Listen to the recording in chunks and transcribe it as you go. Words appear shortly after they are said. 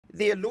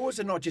their laws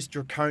are not just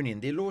draconian,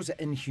 their laws are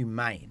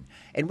inhumane.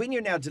 And when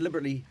you're now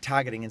deliberately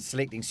targeting and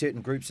selecting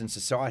certain groups in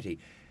society,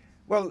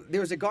 well,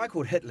 there was a guy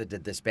called Hitler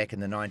did this back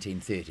in the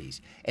 1930s,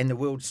 and the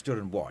world stood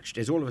and watched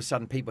as all of a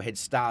sudden people had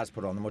stars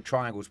put on them or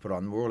triangles put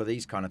on them or all of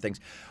these kind of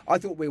things. I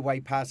thought we're way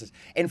past this.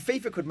 And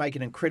FIFA could make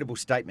an incredible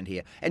statement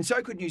here, and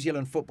so could New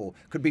Zealand football,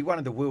 could be one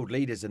of the world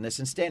leaders in this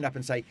and stand up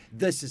and say,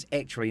 this is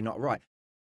actually not right.